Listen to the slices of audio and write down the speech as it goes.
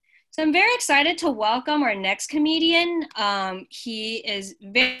So I'm very excited to welcome our next comedian. He is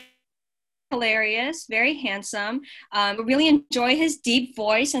very hilarious, very handsome. We really enjoy his deep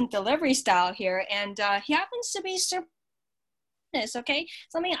voice and delivery style here, and he happens to be super fitness, okay?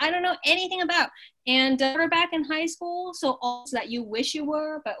 Something I don't know anything about. And we're back in high school, so all that you wish you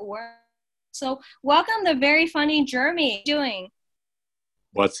were, but were. So welcome the very funny Jeremy. How you doing?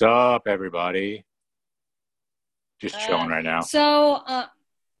 What's up, everybody? Just Uh, chilling right now. so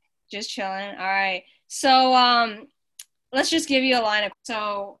just chilling. All right. So let's just give you a line of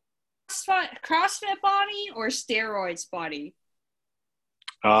CrossFit body or steroids body?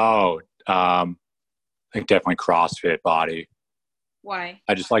 Oh, I think definitely CrossFit body. Why?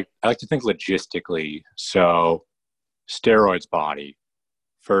 I like to think logistically. So steroids body.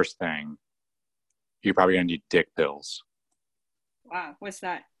 First thing, you're probably gonna need dick pills. Wow, what's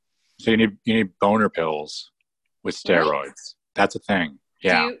that? So you need boner pills with Really? steroids. That's a thing. Do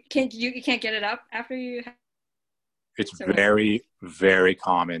Yeah, you can't get it up after you have it's so what? very very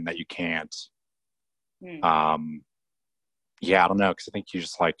common that you can't. Hmm. Um, yeah, I don't know because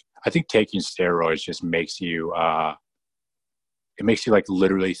I think taking steroids just makes you like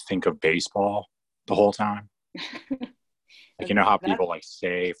literally think of baseball the whole time. Like, you know how That people like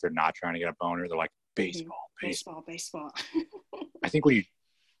say if they're not trying to get a boner, they're like mhm. baseball, baseball. Baseball. I think when you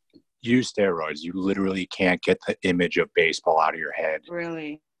use steroids, you literally can't get the image of baseball out of your head.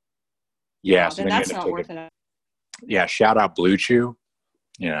 Really? Yeah, Wow, so then then you that's end up not taking, worth it. yeah, shout out Blue Chew,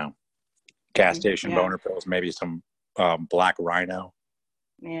 you know, gas station Yeah, boner pills, maybe some Black Rhino.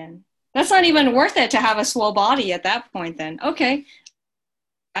 man. That's not even worth it to have a swole body at that point then. Okay,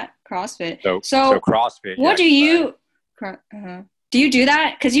 at CrossFit. So So, CrossFit, what yeah, do you do you do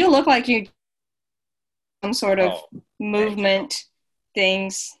that? Because you look like you some sort of oh, thank you. movement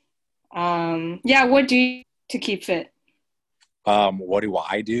things. Yeah, what do you to keep fit? What do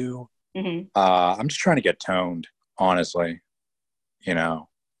I do? Hmm. I'm just trying to get toned, honestly, you know,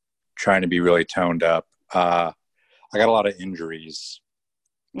 trying to be really toned up. I got a lot of injuries,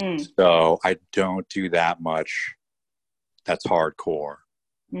 Mm, so I don't do that much. That's hardcore,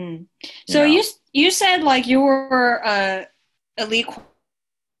 mm. you So know. you said like you were elite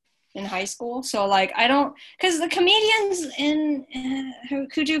in high school. So like I don't because the comedians in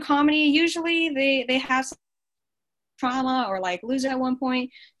who do comedy usually they have some trauma or like lose at one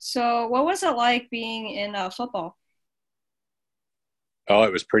point. So what was it like being in football? Oh,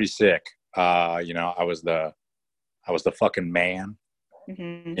 it was pretty sick. I was the fucking man.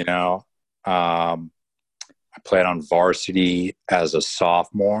 Hmm. You know, um, I played on varsity as a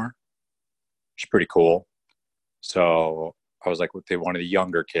sophomore, which is pretty cool. So I was like one of the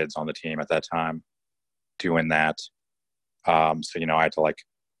younger kids on the team at that time doing that. So I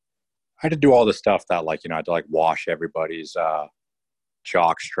had to do all the stuff that I had to like wash everybody's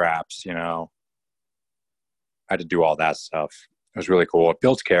jock straps. I had to do all that stuff. It was really cool. It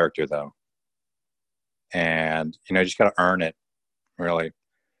builds character though, and you just got to earn it really.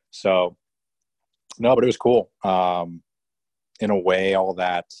 So no, but it was cool. In a way, all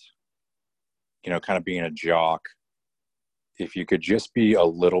that kind of being a jock. If you could just be a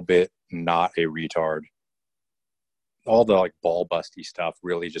little bit not a retard, all the like ball busty stuff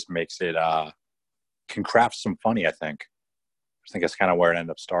really just makes it can craft some funny. I think that's kind of where it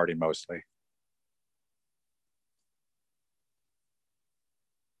ended up starting mostly.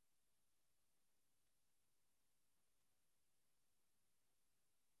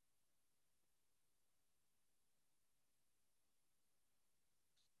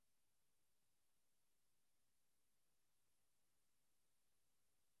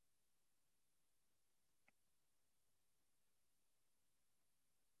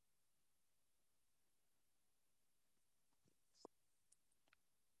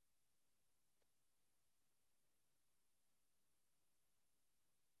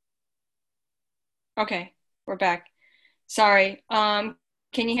 Okay, we're back. Sorry. Can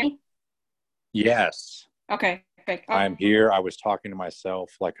you hear me? Yes, Okay, perfect. Oh, I'm here. I was talking to myself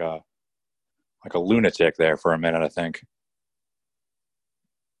like a lunatic there for a minute, I think.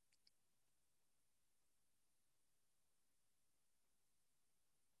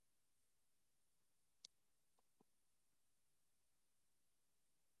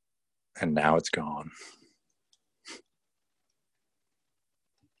 And now it's gone.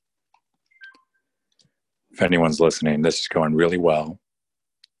 If anyone's listening, this is going really well.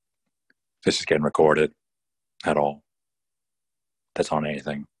 This is getting recorded at all. That's on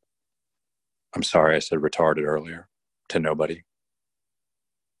anything. I'm sorry I said retarded earlier to nobody.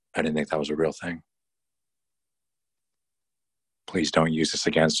 I didn't think that was a real thing. Please don't use this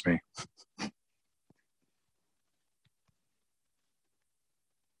against me.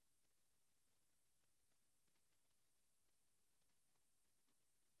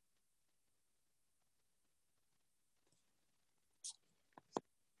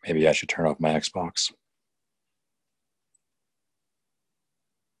 Maybe I should turn off my Xbox.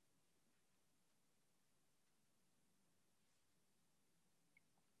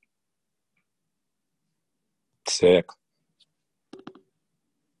 Sick.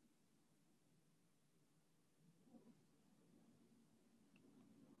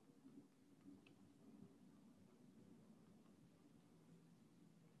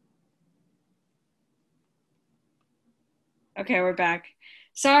 Okay, we're back.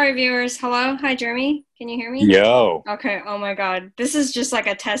 Sorry, viewers. Hello. Hi, Jeremy. Can you hear me? Yo. Okay. Oh my God. This is just like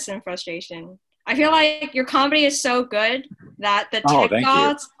a test in frustration. I feel like your comedy is so good that the Oh, tech thank you.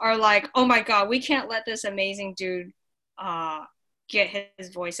 gods are like, oh my God, we can't let this amazing dude get his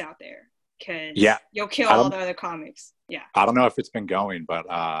voice out there because Yeah. you'll kill I all don't the other comics. Yeah. I don't know if it's been going, but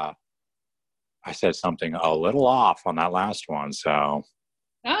I said something a little off on that last one. So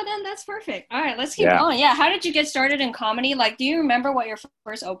Oh, then that's perfect. All right, let's keep yeah. going. Yeah. How did you get started in comedy? Like, do you remember what your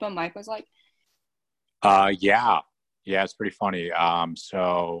first open mic was like? Yeah. Yeah, it's pretty funny.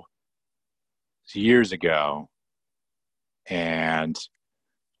 So it's years ago, and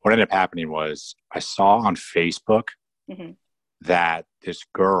what ended up happening was I saw on Facebook Mm-hmm. that this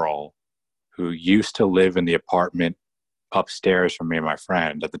girl who used to live in the apartment upstairs from me and my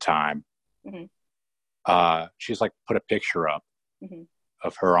friend at the time, Mm-hmm. she's like put a picture up Mm-hmm.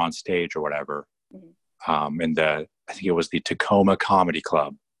 of her on stage or whatever. Mm-hmm. In the, I think it was the Tacoma Comedy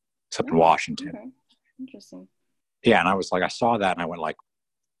Club, it's up in Oh, Washington. okay. Interesting. Yeah, and I was like, I saw that, and I went like,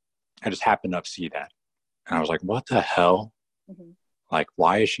 I just happened to see that, and I was like, what the hell? Mm-hmm. Like,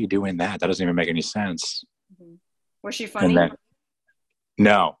 why is she doing that? That doesn't even make any sense. Mm-hmm. Was she And funny? then,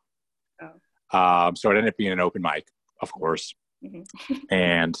 no. Oh. So it ended up being an open mic, of course, Mm-hmm.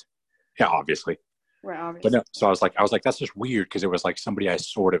 and yeah, obviously. Right, But obviously. no, so I was like, that's just weird because it was like somebody I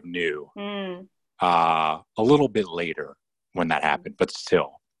sort of knew Mm. a little bit later when that happened, but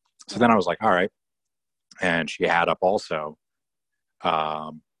still. So then I was like, all right. And she had up also,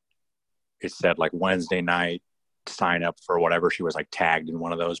 um, it said like Wednesday night, sign up for whatever. She was like tagged in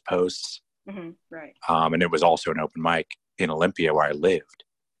one of those posts. Mm-hmm. Right. And it was also an open mic in Olympia where I lived.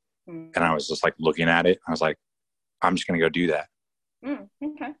 Mm. And I was just like looking at it. I was like, I'm just going to go do that.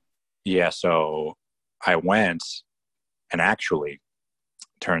 Okay. Yeah. So I went, and actually,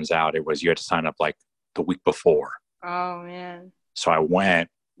 turns out it was you had to sign up like the week before. Oh, man. So I went,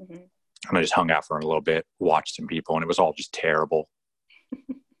 Mm-hmm. and I just hung out for a little bit, watched some people, and it was all just terrible.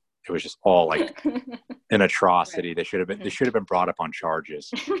 It was just all like an atrocity. Right. They should have been brought up on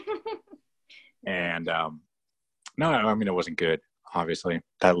charges. And no, I mean, it wasn't good. Obviously,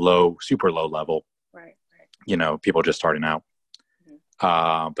 that super low level. Right. You know, people just starting out.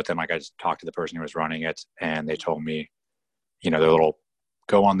 Mm-hmm. But then like I just talked to the person who was running it, and they told me, you know, their little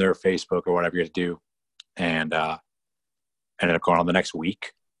go on their Facebook or whatever you have to do, and ended up going on the next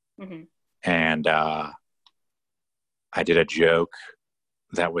week. Mm-hmm. And I did a joke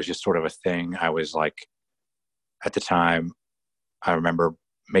that was just sort of a thing. I was like, at the time, I remember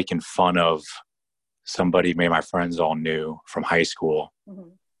making fun of somebody me and my friends all knew from high school. Mm-hmm.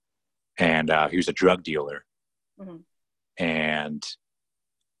 And he was a drug dealer. Mm-hmm. And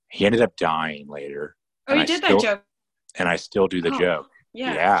he ended up dying later. Oh, you did that joke. And I still do the joke.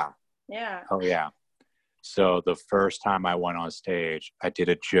 Yeah. Oh, yeah. So the first time I went on stage, I did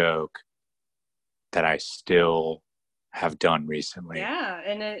a joke that I still have done recently. Yeah,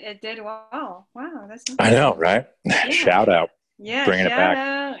 and it did well. Wow, that's I know, right? Yeah. Shout out. Yeah, bringing it back.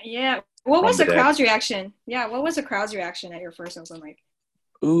 Out. Yeah. What was the crowd's reaction? Yeah, what was the crowd's reaction at your first open mic?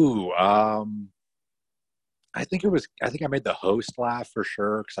 Ooh, I think I made the host laugh for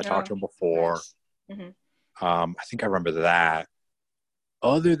sure because I talked to him before. Nice. Mm-hmm. I think I remember that.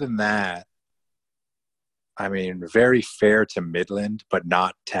 Other than that, I mean, very fair to Midland, but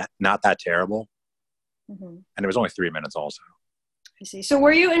not that terrible. Mm-hmm. And it was only 3 minutes also. I see. So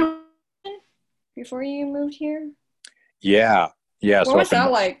were you in before you moved here? Yeah. What was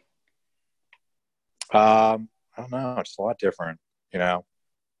that like? I don't know. It's a lot different, you know.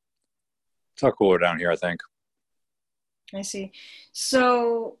 It's a lot cooler down here, I think. I see.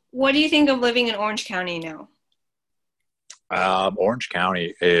 So what do you think of living in Orange County now? Orange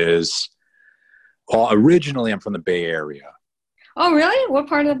County is, well, originally I'm from the Bay Area. Oh, really? What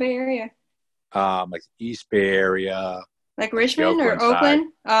part of the Bay Area? Like the East Bay Area. Like Richmond or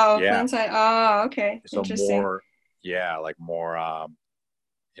Oakland? Oh, Oakland side. Oh, okay. So interesting. more, you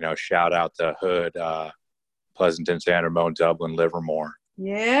know, shout out to Hood, Pleasanton, San Ramon, Dublin, Livermore.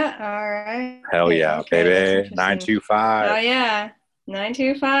 Yeah, all right. Hell yeah, okay, baby. 925. Oh yeah.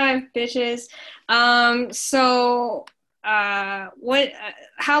 925, bitches. So how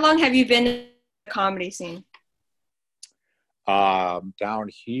long have you been in the comedy scene? Down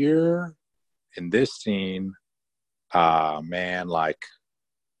here in this scene, man, like,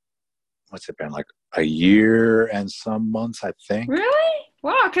 what's it been, like a year and some months, I think. Really?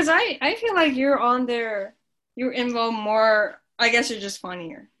 Wow, because I feel like you're on there, you're involved more. I guess you're just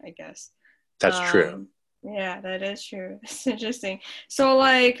funnier, I guess. That's true. Yeah, that is true. It's interesting. So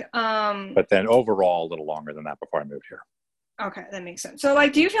like, but then overall a little longer than that before I moved here. Okay, that makes sense. So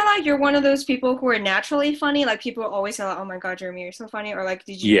like, do you feel like you're one of those people who are naturally funny? Like people always say, like, "Oh my God, Jeremy, you're so funny," or like,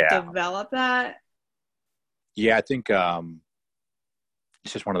 did you develop that? Yeah, I think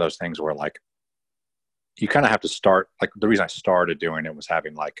it's just one of those things where like you kind of have to start. Like the reason I started doing it was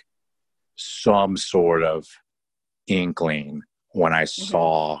having like some sort of inkling when I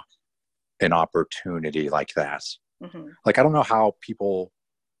saw an opportunity like that. Like I don't know how people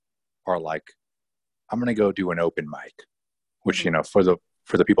are like, I'm going to go do an open mic, which you know for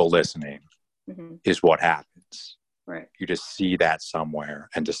the people listening is what happens. Right. You just see that somewhere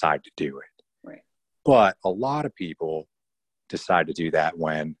and decide to do it. Right. But a lot of people decide to do that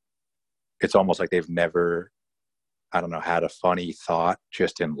when it's almost like they've never, I don't know, had a funny thought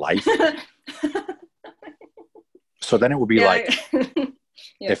just in life. So then it would be like,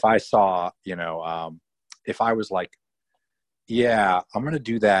 if I saw, you know, if I was like, yeah, I'm going to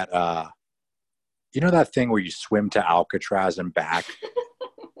do that. You know, that thing where you swim to Alcatraz and back?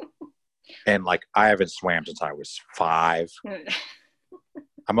 And like, I haven't swam since I was 5.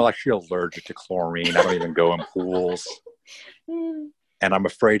 I'm actually allergic to chlorine. I don't even go in pools. And I'm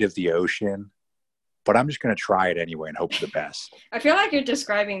afraid of the ocean. But I'm just going to try it anyway and hope for the best. I feel like you're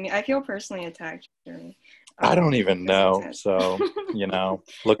describing me. I feel personally attacked. I don't even know. So, you know,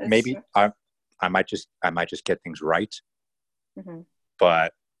 look, maybe I might just get things right.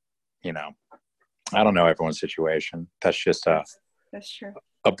 But, you know, I don't know everyone's situation. That's just that's true.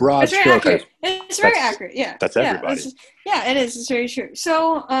 A broad stroke. It's very accurate. Yeah. That's everybody. It is. It's very true.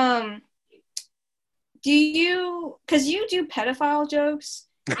 So, do you, because you do pedophile jokes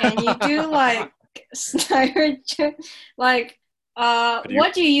and you do like Snyder jokes, like,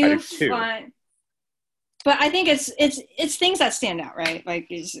 what do you find? But I think it's things that stand out, right? Like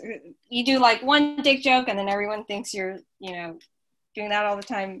you do like one dick joke and then everyone thinks you're, you know, doing that all the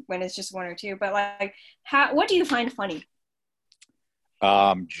time when it's just one or two. But like, what do you find funny?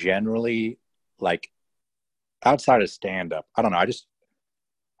 Generally, like outside of stand-up, I don't know.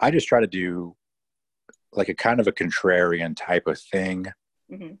 I just try to do like a kind of a contrarian type of thing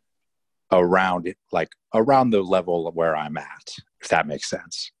around it, like around the level of where I'm at, if that makes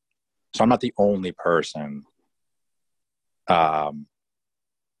sense. So I'm not the only person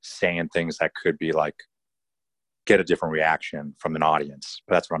saying things that could be like get a different reaction from an audience,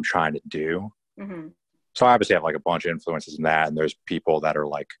 but that's what I'm trying to do. So I obviously have like a bunch of influences in that, and there's people that are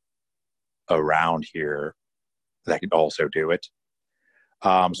like around here that can also do it.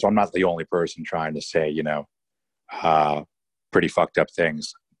 So I'm not the only person trying to say, you know, pretty fucked up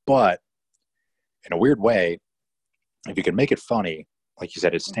things. But in a weird way, if you can make it funny, like you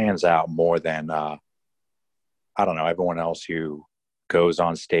said, it stands out more than, I don't know, everyone else who goes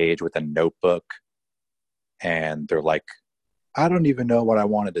on stage with a notebook and they're like, I don't even know what I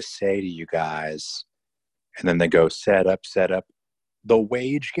wanted to say to you guys. And then they go set up the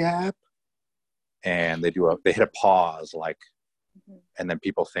wage gap. And they hit a pause, like, and then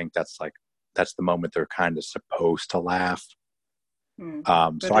people think that's the moment they're kind of supposed to laugh.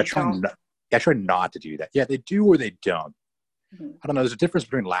 So I try not to do that. Yeah, they do or they don't. I don't know. There's a difference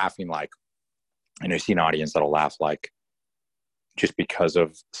between laughing, like, you know, you see an audience that'll laugh like just because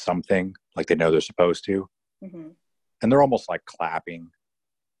of something, like they know they're supposed to. And they're almost like clapping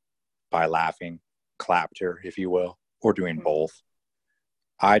by laughing, clapter, if you will, or doing both.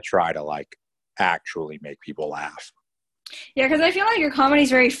 I try to like actually make people laugh. Yeah, because I feel like your comedy is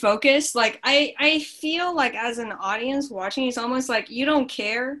very focused. Like I feel like as an audience watching, it's almost like you don't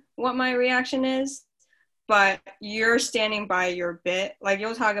care what my reaction is, but you're standing by your bit. Like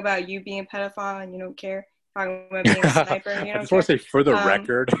you'll talk about you being a pedophile and you don't care. Talking about being a sniper and you don't care. I just want to say for the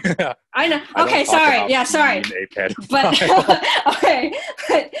record. I know. Okay, sorry. Yeah, sorry. But okay,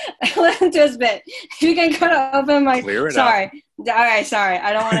 listen to this bit. You can kind of open my. Clear it sorry. up. All right, sorry.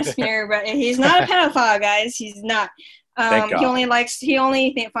 I don't want to smear, but he's not a pedophile, guys. He's not. He only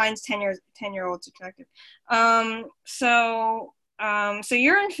finds 10-year-olds attractive. So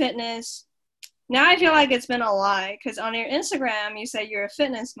you're in fitness. Now I feel like it's been a lie because on your Instagram you say you're a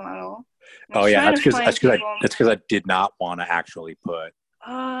fitness model. Oh yeah, that's because I did not want to actually put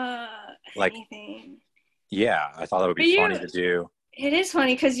like anything. Yeah, I thought that would be funny to do. It is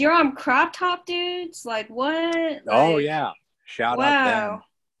funny because you're on Crop Top Dudes. Like what? Oh yeah, shout out them.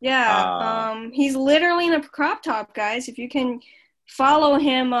 Yeah. He's literally in a crop top, guys. If you can follow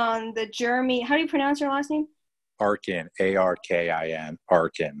him on the Jeremy, how do you pronounce your last name? Arkin, Arkin,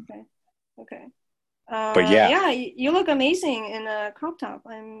 Arkin. Okay. Okay. But yeah. Yeah, you look amazing in a crop top.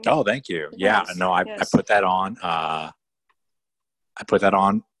 Oh, thank you. Surprised. Yeah, no, I Yes. put that on. I put that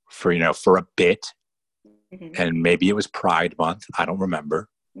on for, for a bit, and maybe it was Pride Month. I don't remember.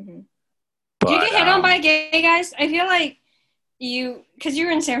 But, do you get hit on by gay guys? I feel like because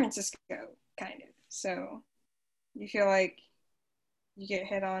you're in San Francisco, kind of. So you feel like you get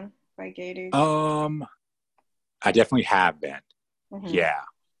hit on by gay dudes? I definitely have been. Yeah,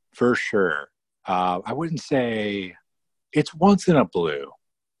 for sure. I wouldn't say it's once in a blue.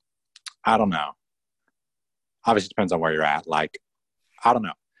 I don't know. Obviously, it depends on where you're at. Like, I don't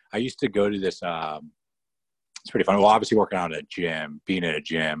know. I used to go to this. It's pretty fun. Well, obviously, working out at a gym, being at a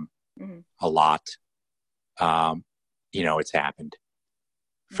gym a lot. It's happened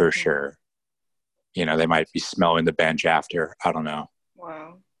for sure. They might be smelling the bench after. I don't know.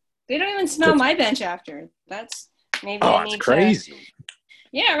 Wow. They don't even smell my bench after. That's maybe I need crazy.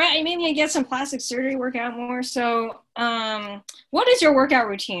 Yeah, right. Maybe I get some plastic surgery, work out more. So, what is your workout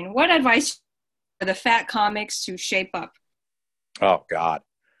routine? What advice for the fat comics to shape up? Oh, God.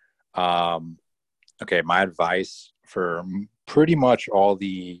 Okay, my advice for pretty much all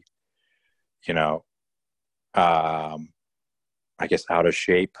the, I guess out of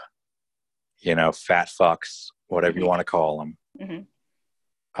shape, fat fucks, whatever you want to call them.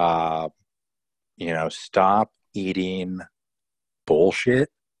 Stop eating bullshit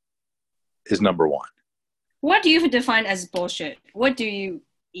is number one. What do you define as bullshit? What do you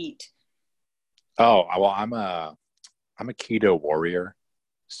eat? Oh, well, I'm a keto warrior.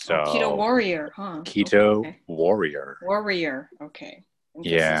 So keto warrior, huh? Keto warrior. Warrior, okay.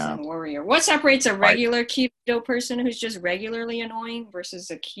 Yeah. Warrior. What separates a regular keto person who's just regularly annoying versus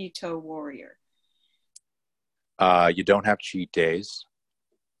a keto warrior? You don't have cheat days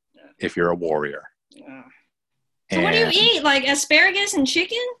if you're a warrior. So what do you eat? Like asparagus and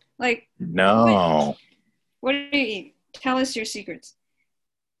chicken? Like no. What do you eat? Tell us your secrets.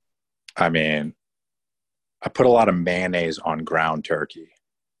 I mean, I put a lot of mayonnaise on ground turkey.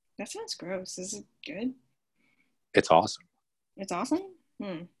 That sounds gross. Is it good? It's awesome. It's awesome?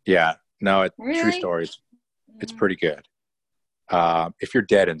 Yeah. No, really? True stories. It's pretty good. If you're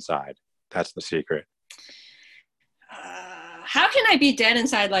dead inside, that's the secret. How can I be dead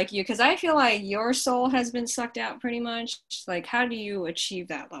inside like you? Because I feel like your soul has been sucked out pretty much. Like, how do you achieve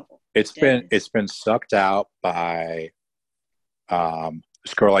that level? It's been sucked out by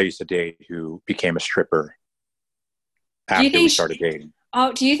this girl I used to date who became a stripper after we started dating.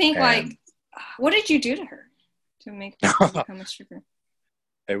 Oh, do you think what did you do to her to make her become a stripper?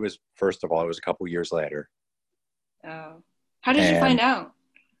 It was, first of all, it was a couple years later. Oh, how did you find out?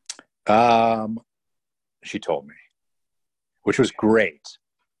 She told me, which was great.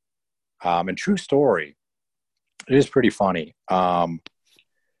 And true story, it is pretty funny. There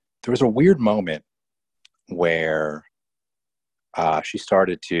was a weird moment where she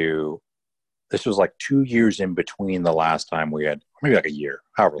started to, this was like 2 years in between the last time we had, maybe like a year,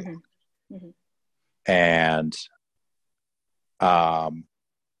 however long. And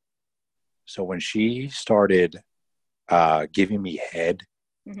so when she started giving me head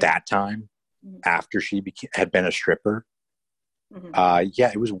that time, after she had been a stripper,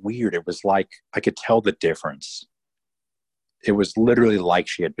 it was weird. It was like I could tell the difference. It was literally like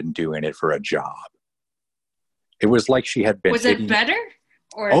she had been doing it for a job. It was like she had been. Was it better?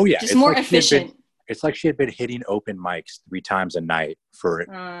 Or just it's more like efficient? It's like she had been hitting open mics 3 times a night for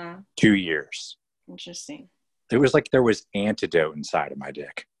 2 years. Interesting. It was like there was antidote inside of my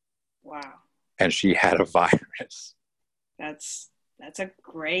dick. Wow. And she had a virus. That's a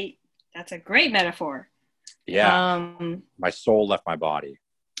great metaphor. Yeah. My soul left my body.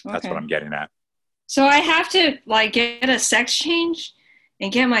 That's what I'm getting at. So I have to like get a sex change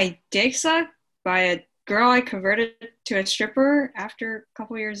and get my dick sucked by a girl I converted to a stripper after a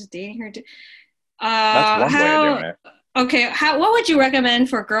couple years of dating her. That's one way of doing it. Okay, what would you recommend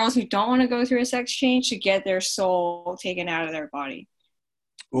for girls who don't want to go through a sex change to get their soul taken out of their body?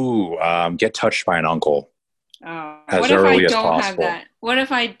 Ooh, get touched by an uncle. What if I don't have that? What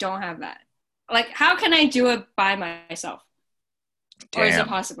if I don't have that? Like, how can I do it by myself? Damn. Or is it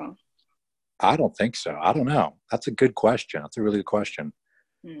possible? I don't think so. I don't know. That's a good question. That's a really good question.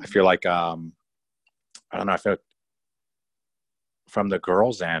 I feel like, I don't know. I feel like from the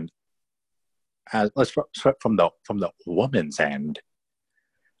girl's end, let's from the woman's end,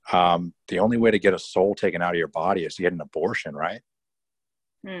 the only way to get a soul taken out of your body is to get an abortion, right?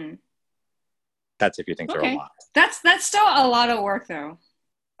 That's if you think they're alive. That's still a lot of work, though.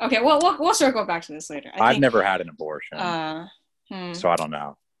 Okay, well, we'll circle back to this later. I've never had an abortion, Uh, so I don't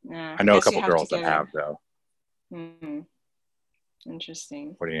know. I I know a guess you couple have to girls that get have, it. though.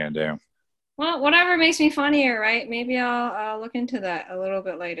 Interesting. What are you going to do? Well, whatever makes me funnier, right? Maybe I'll look into that a little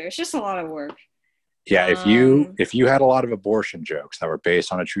bit later. It's just a lot of work. Yeah, if you had a lot of abortion jokes that were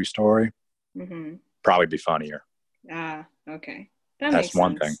based on a true story, probably be funnier. Okay. That That's makes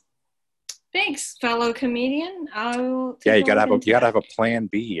one sense. thing. Thanks, fellow comedian. I'll Yeah, take you gotta have that. a plan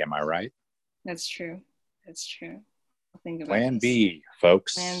B. Am I right? That's true. That's true. I'll think about Plan this. B,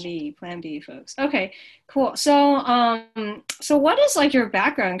 folks. Plan B, folks. Okay, cool. So what is like your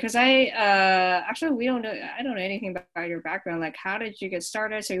background? Because actually we don't know. I don't know anything about your background. Like, how did you get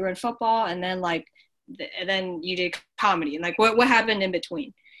started? So you were in football, and then and then you did comedy, and like what happened in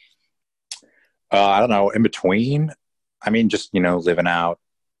between? I don't know. In between, I mean, just living out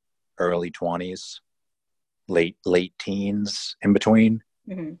early 20s, late teens, in between.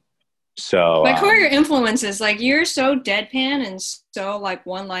 So, like, who are your influences? Like, you're so deadpan and so like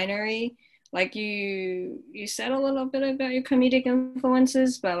one-linery. Like, you said a little bit about your comedic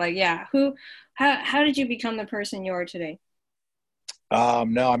influences, but like, yeah, how did you become the person you are today?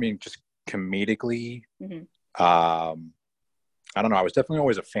 No, I mean, just comedically. I don't know. I was definitely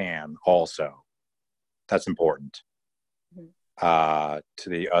always a fan. Also, that's important. To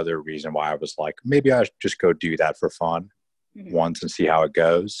the other reason why I was like, maybe I should just go do that for fun once and see how it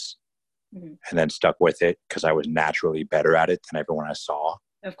goes. And then stuck with it because I was naturally better at it than everyone I saw.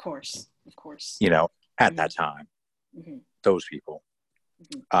 Of course. At that time, those people.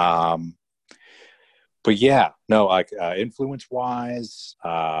 But yeah, no, like influence wise,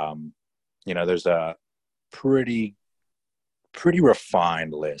 there's a pretty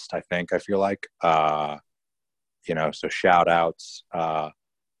refined list. I think I feel like, so shout outs,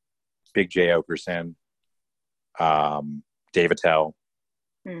 Big J Okerson, Dave Attell,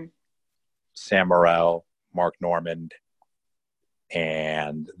 Sam Morrell, Mark Normand,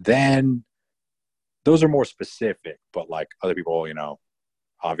 and then those are more specific, but like other people,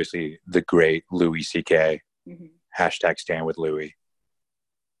 obviously the great Louis C.K. Hashtag stand with Louis.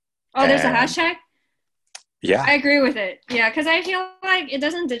 Oh, there's a hashtag? Yeah. I agree with it. Yeah, because I feel like it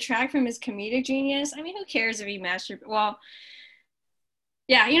doesn't detract from his comedic genius. I mean, who cares if he masturbates? Well,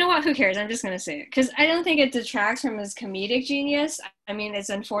 yeah, you know what? Who cares? I'm just going to say it. Because I don't think it detracts from his comedic genius. I mean, it's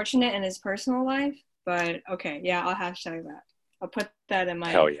unfortunate in his personal life. But okay, yeah, I'll hashtag that. I'll put that in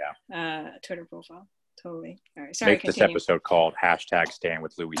my Twitter profile. Totally. All right, sorry, make continue. this episode called hashtag stand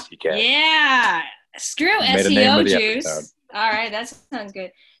with Louis C.K. Yeah, screw SEO juice. All right, that sounds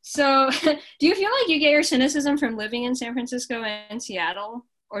good. So do you feel like you get your cynicism from living in San Francisco and Seattle?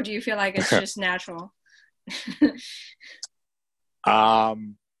 Or do you feel like it's just natural? I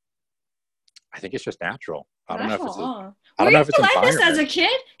think it's just natural. I don't know if it's Were you like this as a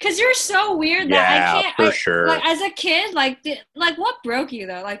kid? Because you're so weird that I can't. For sure. Like as a kid, like what broke you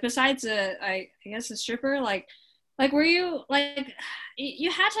though? Like besides I guess a stripper. Like were you like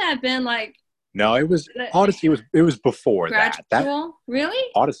you had to have been like. No, it was honestly it was before gradual? That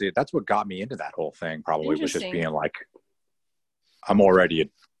really. Honestly, that's what got me into that whole thing. Probably was just being like, I'm already.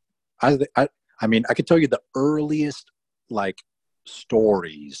 I mean, I could tell you the earliest like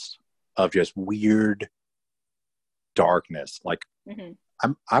stories of just weird darkness. Like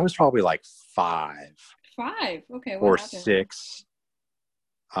I was probably like 5. Okay. Or 6.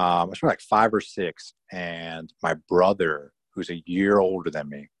 I was probably like 5 or 6, and my brother, who's a year older than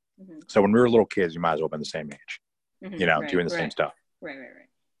me. So when we were little kids, you might as well have been the same age, doing the same stuff. Right.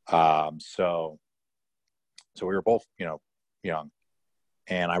 So we were both, young.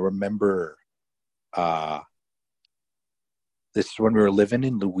 And I remember this is when we were living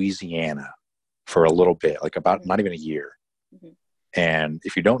in Louisiana for a little bit, like about not even a year. And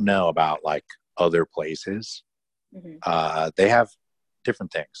if you don't know about like other places, they have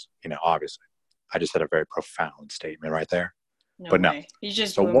different things, obviously. I just said a very profound statement right there. No way. You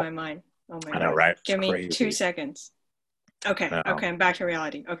just blew my mind. Oh my God. I know, right? Give me 2 seconds. Okay. Okay. I'm back to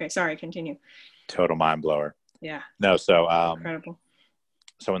reality. Okay. Sorry. Continue. Total mind blower. Yeah. No. So, incredible.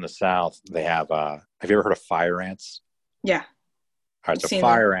 So in the South, they have you ever heard of fire ants? Yeah. All right. So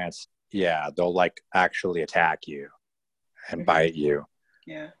fire ants, they'll like actually attack you and bite you.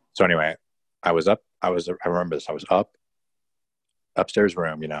 Yeah. So anyway, I remember this. I was upstairs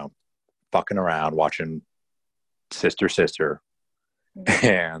room, fucking around watching Sister.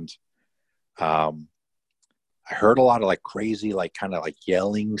 And I heard a lot of like crazy, like kind of like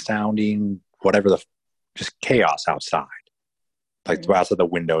yelling sounding, whatever just chaos outside, like outside the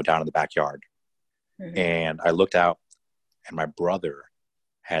window down in the backyard. And I looked out, and my brother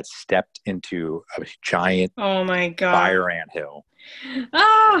had stepped into a giant Oh my God. fire anthill.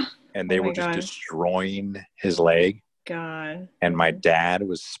 Ah. And they were just destroying his leg. God. And my dad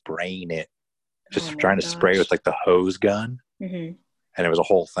was spraying it, just trying to gosh. spray with like the hose gun. Mm-hmm. And it was a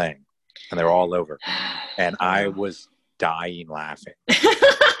whole thing. And they were all over. And I was dying laughing.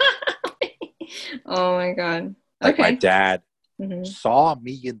 Oh my God. Like my dad mm-hmm. saw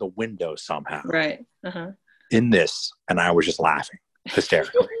me in the window somehow. Right. In this. And I was just laughing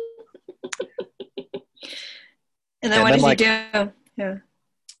hysterically. And then what did you do? Yeah.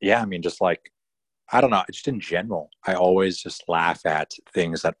 Yeah, I mean, just like, I don't know, just in general, I always just laugh at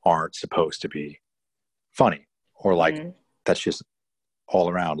things that aren't supposed to be funny or like, that's just all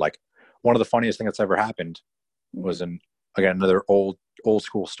around. Like one of the funniest things that's ever happened was again, another old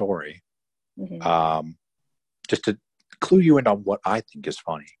school story. Just to clue you in on what I think is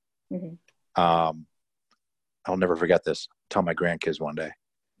funny. I'll never forget this. Tell my grandkids one day.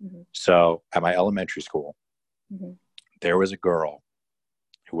 So at my elementary school, there was a girl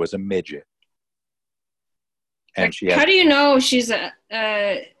who was a midget. And how do you know she's a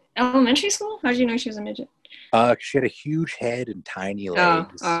elementary school? How do you know she was a midget? She had a huge head and tiny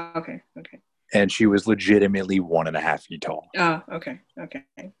legs. Oh, okay. And she was legitimately 1.5 feet tall. Oh, okay.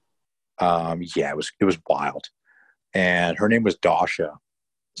 Yeah, it was wild. And her name was Dasha.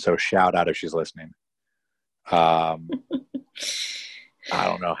 So shout out if she's listening. I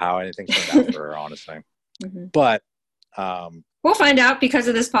don't know how anything turned out for her, honestly. But we'll find out because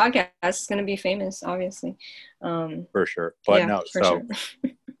of this podcast. It's going to be famous, obviously. For sure. But no,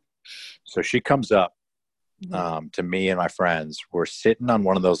 so she comes up to me and my friends. We're sitting on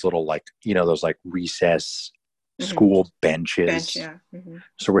one of those little, like, you know, those like recess school benches.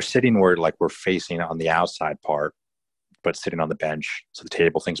 So we're sitting where like we're facing on the outside part, but sitting on the bench. So the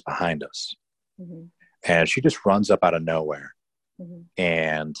table thing's behind us. And she just runs up out of nowhere.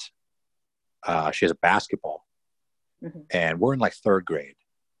 And she has a basketball. And we're in like 3rd grade,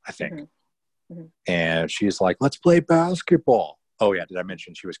 I think. And she's like, let's play basketball. Oh yeah, did I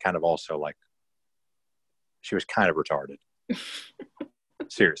mention she was kind of also like, she was kind of retarded.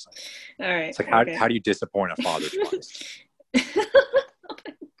 Seriously. All right. It's like, how do you disappoint a father twice?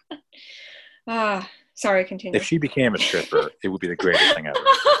 Sorry, continue. If she became a stripper, it would be the greatest thing ever,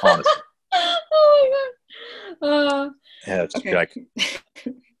 honestly. Oh my God. Yeah, it's like,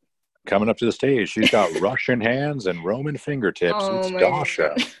 coming up to the stage, she's got Russian hands and Roman fingertips. It's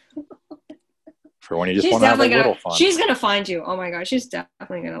Dasha. For when you just want to have a little fun. She's going to find you. Oh my God. She's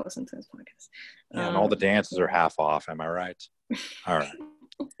definitely going to listen to this podcast. Yeah, and all the dances are half off. Am I right? All right.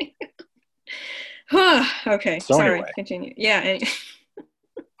 Okay. So sorry. anyway. Continue. Yeah. All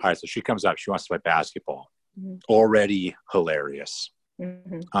right. So she comes up. She wants to play basketball. Already hilarious. You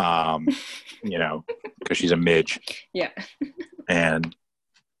know, because she's a midge. Yeah. And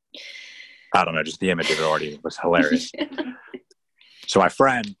I don't know, just the image of it already was hilarious. So my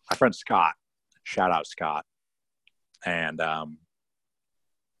friend Scott, shout out Scott, and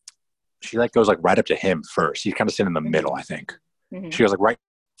she like goes like right up to him first. He's kind of sitting in the middle, I think. She goes like right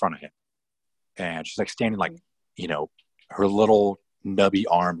in front of him, and she's like standing like, you know, her little nubby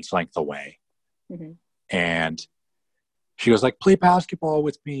arms length away, and she was like, play basketball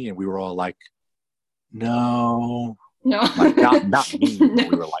with me, and we were all like, no. Like, not me. No.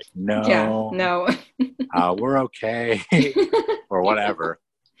 We were like, no. Yeah, no. We're okay. Or whatever.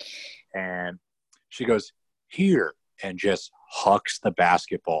 And she goes, here, and just hucks the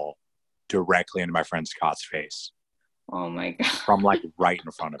basketball directly into my friend Scott's face. Oh my God. From like right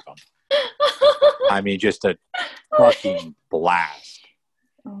in front of him. I mean, just a fucking blast.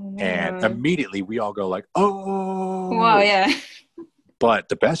 Oh and God. Immediately we all go like, oh. Wow, yeah. But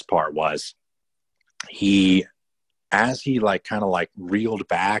the best part was as he like kind of like reeled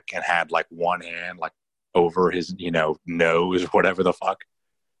back and had like one hand like over his, you know, nose, whatever the fuck,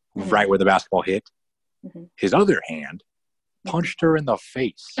 right where the basketball hit, his other hand punched her in the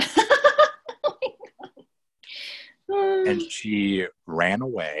face. And she ran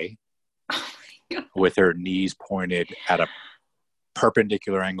away with her knees pointed at a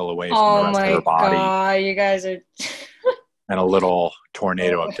perpendicular angle away from the rest of her body. Oh my God, you guys are... And a little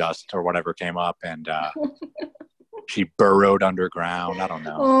tornado of dust or whatever came up, and she burrowed underground. I don't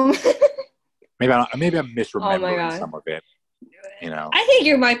know. Maybe I'm misremembering some of it. You know, I think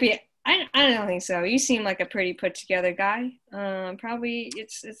you might be. I don't think so. You seem like a pretty put together guy. Probably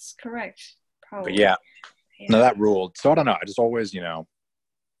it's correct. Probably. But yeah. No, that ruled. So I don't know. I just always, you know,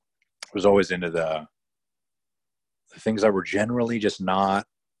 was always into the things that were generally just not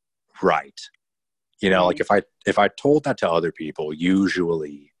right. You know, like if I told that to other people,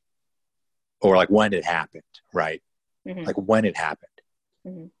 usually, or like when it happened, right? Like when it happened,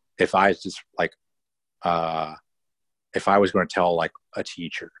 Mm-hmm. If I just like, if I was going to tell like a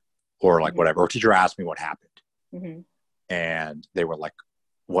teacher or like Mm-hmm. whatever, or a teacher asked me what happened, Mm-hmm. and they were like,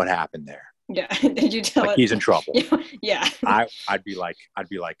 "What happened there?" Yeah. Did you tell Like it? he's in trouble. Yeah. Yeah. I'd be like,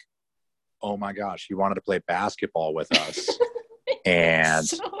 "Oh my gosh, he wanted to play basketball with us, and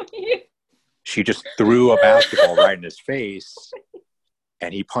So you. she just threw a basketball right in his face,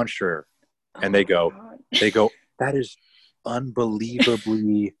 and he punched her." And Oh my God. they go, "That is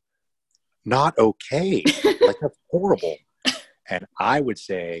unbelievably not okay. Like that's horrible." And I would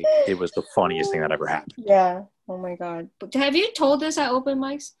say it was the funniest thing that ever happened. Yeah. Oh my God. But have you told this at open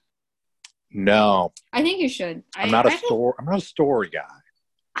mics? No, I think you should. I'm not a story guy.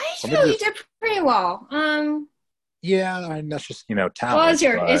 I Or feel maybe you did pretty well. yeah, I mean, that's just Well, talent. it's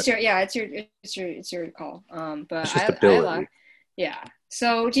your call. But It's just I like, ability. yeah.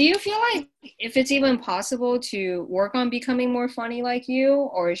 So, do you feel like if it's even possible to work on becoming more funny like you,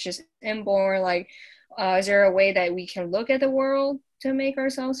 or it's just inborn? Like, is there a way that we can look at the world to make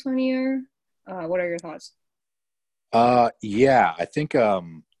ourselves funnier? What are your thoughts? Yeah, I think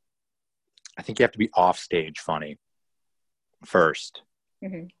you have to be off stage funny first,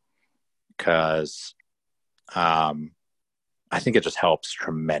 Mm-hmm. because I think it just helps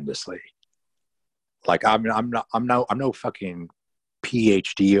tremendously. Like I'm no fucking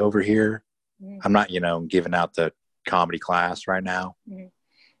PhD over here. Mm-hmm. I'm not, giving out the comedy class right now. Mm-hmm.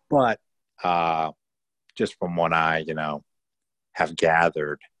 But just from what I, have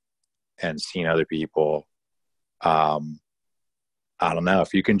gathered and seen other people, I don't know,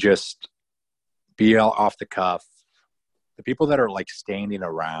 if you can just be off the cuff, the people that are like standing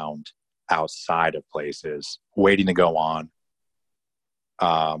around outside of places waiting to go on,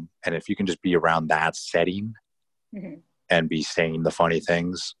 and if you can just be around that setting Mm-hmm. and be saying the funny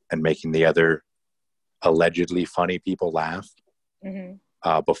things and making the other allegedly funny people laugh,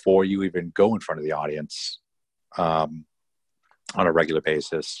 Mm-hmm. before you even go in front of the audience, on a regular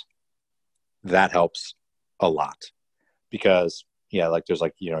basis, that helps a lot. Because yeah, like there's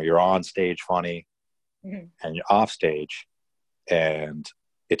like, you're on stage funny Mm-hmm. and you're off stage, and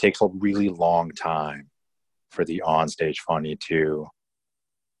it takes a really long time for the on stage funny to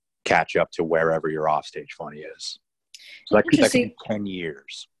catch up to wherever your off stage funny is. So that could be Interesting. 10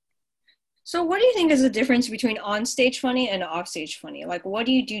 years. So, what do you think is the difference between on-stage funny and off-stage funny? Like, what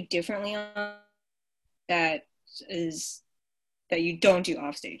do you do differently on that is that you don't do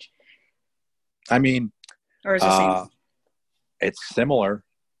offstage, I mean, or is it the same? it's similar.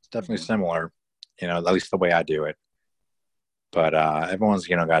 It's definitely Mm-hmm. similar, at least the way I do it. But everyone's,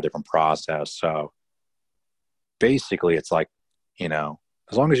 got a different process. So basically, it's like, as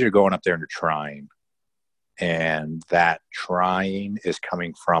long as you're going up there and you're trying, and that trying is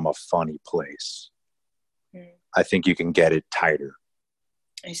coming from a funny place, I think you can get it tighter.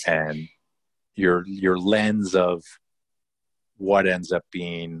 I see. And your lens of what ends up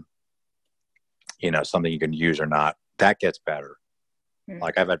being, something you can use or not, that gets better.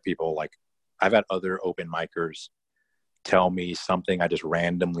 Like I've had other open micers tell me something I just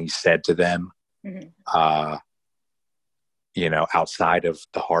randomly said to them, Mm-hmm. outside of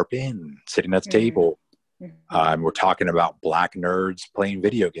the harp inn, sitting at the Mm-hmm. table. Mm-hmm. And we're talking about black nerds playing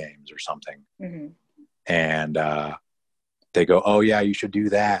video games or something. Mm-hmm. And they go, "Oh yeah, you should do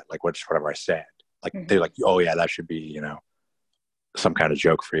that." Like whatever I said. Like Mm-hmm. they're like, "Oh yeah, that should be, some kind of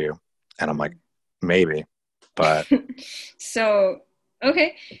joke for you." And I'm like, maybe, but So,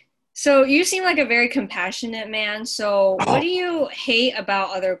 okay. So you seem like a very compassionate man. So what oh, do you hate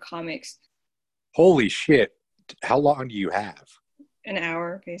about other comics? holy shit. How long do you have? An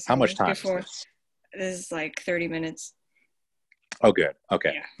hour, How much basically. time is Before this? this is like 30 minutes. Oh, good.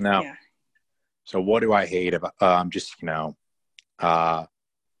 Okay. Yeah. Now, Yeah. so what do I hate about, just, uh,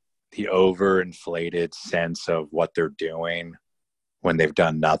 the overinflated sense of what they're doing when they've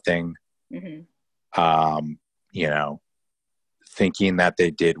done nothing. Mm-hmm. Um, thinking that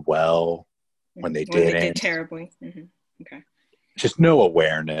they did well when they When they did didn't. terribly. Mm-hmm. Okay. Just no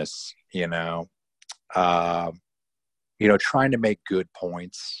awareness, trying to make good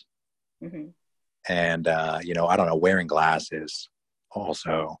points. Mm-hmm. And, I don't know, wearing glasses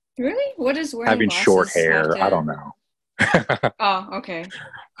also. Really? What does wearing Having short glasses have hair. I to? don't know. Oh, okay.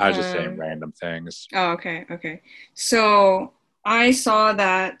 I was just saying random things. Oh, okay, okay. So I saw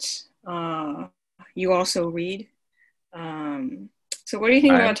that you also read. So what do you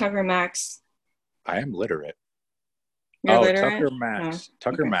think I about am Tucker Max? I am literate. You're Oh, literate? Tucker Oh, Max.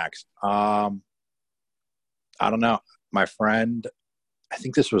 Tucker okay. Max. I don't know. My friend, I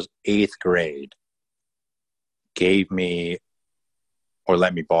think this was 8th grade, gave me or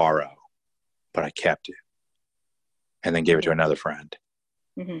let me borrow, but I kept it and then gave it to another friend.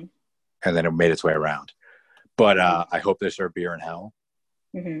 Mm-hmm. and then it made its way around. But I hope they serve beer in hell.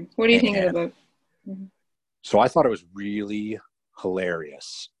 Mm-hmm. What do you think of the book? Mm-hmm. So I thought it was really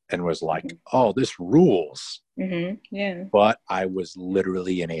hilarious and was like, Mm-hmm. oh, this rules. Mm-hmm. Yeah. But I was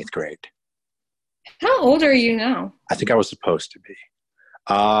literally in 8th grade. How old are you now? I think I was supposed to be.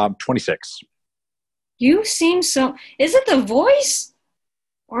 26. You seem so. Is it the voice?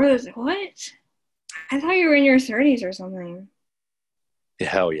 Or is it what? I thought you were in your 30s or something.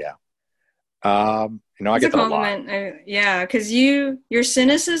 Hell yeah. I It's a get that a lot. compliment. Yeah, because your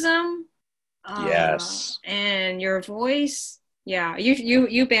cynicism, Yes. and your voice. Yeah,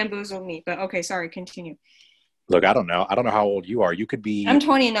 you bamboozled me. But okay, sorry. Continue. Look, I don't know. I don't know how old you are. You could be. I'm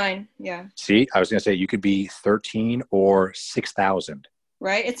 29. Yeah. See, I was going to say you could be 13 or 6,000.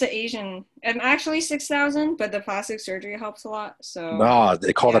 Right. It's an Asian. I'm actually 6,000, but the plastic surgery helps a lot. So. No,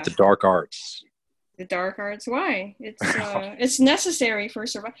 they call that the dark arts. The dark arts. Why? It's necessary for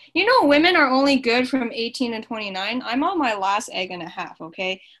survival. Women are only good from 18 to 29. I'm on my last egg and a half.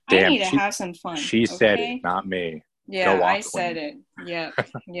 Okay. Damn, I need to have some fun. She said it, not me. Yeah, I said it. Yep.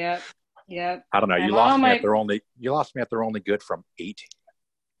 Yep. I don't know. You lost me at they're only good from 18.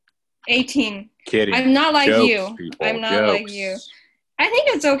 18. Kidding. I'm not like Jokes, you. People. I'm not Jokes. like you. I think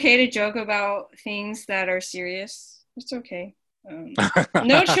it's okay to joke about things that are serious. It's okay.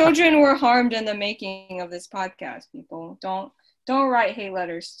 No children were harmed in the making of this podcast. People don't write hate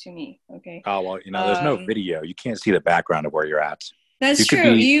letters to me. Okay. Oh well, there's no video. You can't see the background of where you're at. That's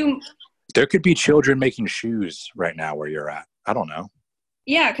true. There could be children making shoes right now where you're at. I don't know.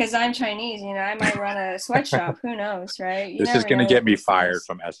 Yeah, because I'm Chinese. I might run a sweatshop. Who knows, right? This is going to get me fired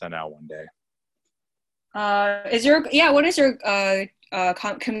from SNL one day. What is your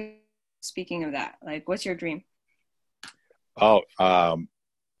speaking of that? Like, what's your dream? Oh,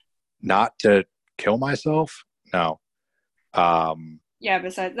 not to kill myself? No. Yeah,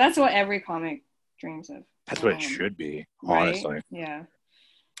 besides, that's what every comic dreams of. That's what it should be, honestly. Right? Yeah.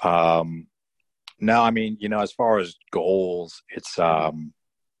 No, I mean, as far as goals, it's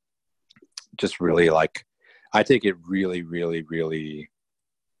just really like, I take it really, really, really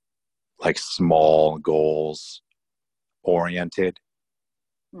like small goals oriented.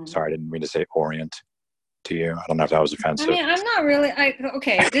 Sorry, I didn't mean to say orient to you. I don't know if that was offensive. I mean, I'm not really.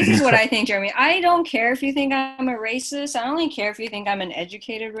 Okay, this is what I think, Jeremy. I don't care if you think I'm a racist. I only care if you think I'm an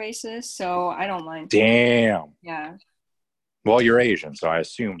educated racist. So I don't mind. Damn. Yeah. Well, you're Asian, so I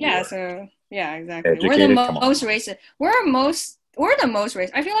assume. Yeah. So yeah, exactly. Educated, we're the most racist. We're the most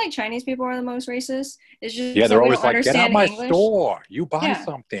racist. I feel like Chinese people are the most racist. It's just they're always like, get out my English. store. You buy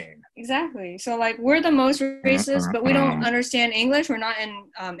something. Exactly. So like we're the most racist, but we don't understand English. We're not in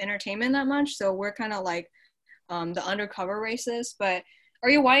entertainment that much, so we're kind of like the undercover racist. But are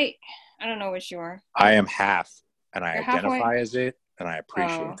you white? I don't know which you are. I am half, and I You're identify as it, and I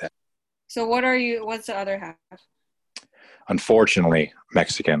appreciate that. So what are you? What's the other half? Unfortunately,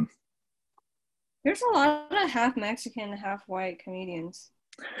 Mexican. There's a lot of half Mexican, half white comedians.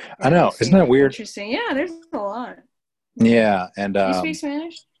 I know. Isn't that weird? Interesting. Yeah, there's a lot. Yeah, and you speak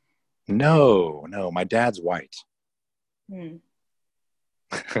Spanish? No. My dad's white. I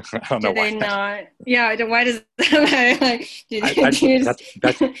don't know why. Not? Yeah. Why does that?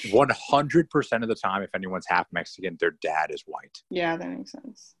 That's 100% of the time. If anyone's half Mexican, their dad is white. Yeah, that makes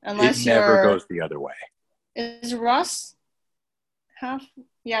sense. Unless it never goes the other way. Is Russ half?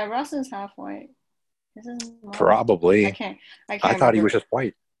 Yeah, Russ is half white. Probably. I can't I thought he was just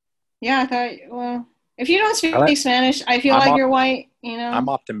white. Yeah, I thought. Well, if you don't speak Spanish, I feel like you're white. I'm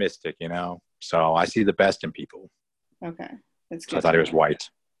optimistic, so I see the best in people. Okay, that's good. So I thought he was white.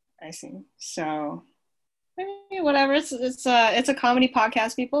 I see. So, whatever. It's a comedy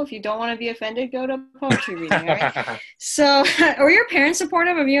podcast, people. If you don't want to be offended, go to poetry reading. All right. So, were your parents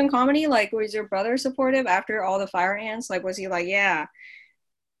supportive of you in comedy? Like, was your brother supportive after all the fire ants? Like, was he like, yeah,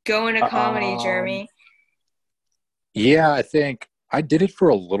 go into comedy, Jeremy? Yeah, I think I did it for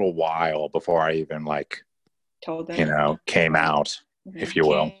a little while before I even told them, came out, if you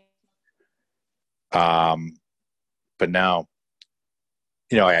will. But no,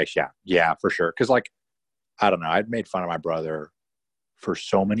 yeah, for sure. Because I don't know, I'd made fun of my brother for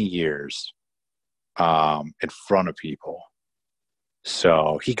so many years, in front of people.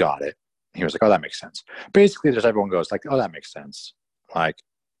 So he got it. He was like, "Oh, that makes sense." Basically, just everyone goes like, "Oh, that makes sense." It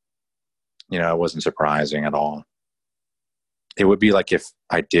wasn't surprising at all. It would be like if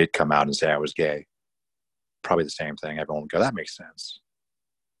I did come out and say I was gay. Probably the same thing. Everyone would go, that makes sense.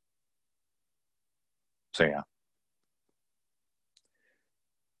 So, yeah.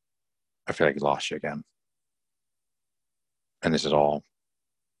 I feel like he lost you again. And this is all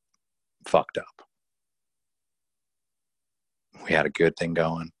fucked up. We had a good thing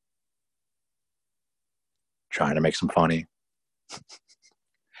going. Trying to make some funny.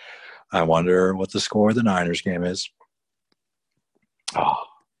 I wonder what the score of the Niners game is. Oh.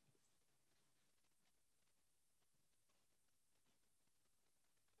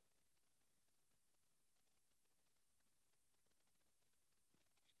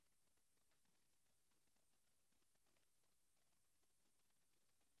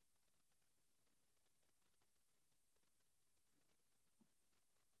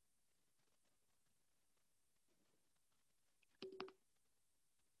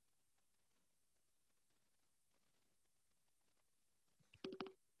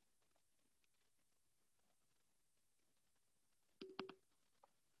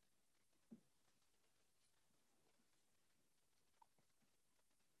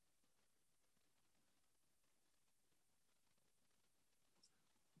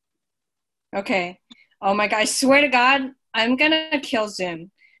 Okay. Oh my God, I swear to God, I'm gonna kill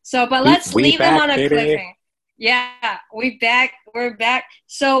Zoom. So, but let's We leave them back, on a baby. cliffhanger. Yeah, we back. We're back.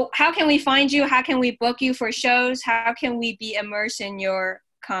 So, how can we find you? How can we book you for shows? How can we be immersed in your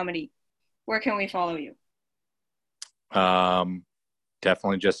comedy? Where can we follow you?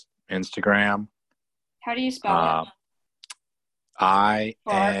 Definitely just Instagram. How do you spell it?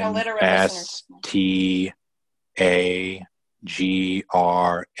 For our illiterate listeners. INSTAGRAM.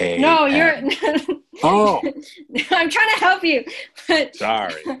 No, you're. Oh, I'm trying to help you. But,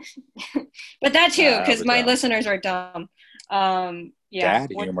 sorry. But that too, because my listeners are dumb. Yeah.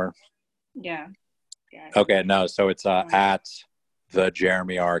 Dad humor. Yeah. Okay, no, so it's at the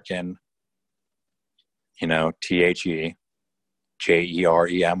Jeremy Arkin, TheJeremyArkin.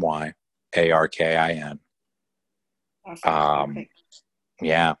 Awesome.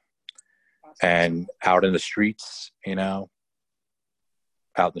 Yeah. Awesome. And out in the streets, out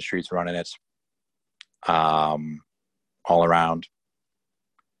in the streets running it, all around.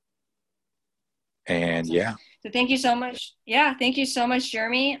 And awesome. yeah. So thank you so much. Yeah, thank you so much,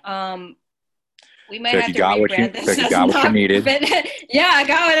 Jeremy. We might have to rebrand this. So you got what you needed. Yeah, I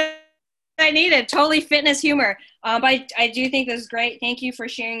got what I needed. Totally fitness humor. But I do think this is great. Thank you for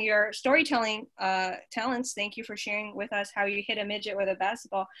sharing your storytelling talents. Thank you for sharing with us how you hit a midget with a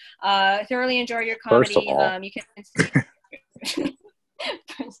basketball. Thoroughly enjoy your comedy. First of all, you can.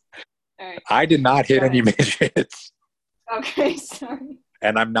 All right. I did not hit any midgets. Okay, sorry.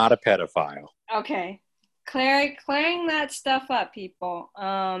 And I'm not a pedophile. Okay. Clearing that stuff up, people.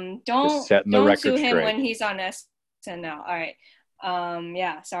 Don't sue him when he's on SNL. All right.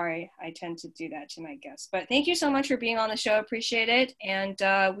 Yeah, sorry. I tend to do that to my guests. But thank you so much for being on the show. Appreciate it. And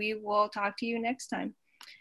we will talk to you next time.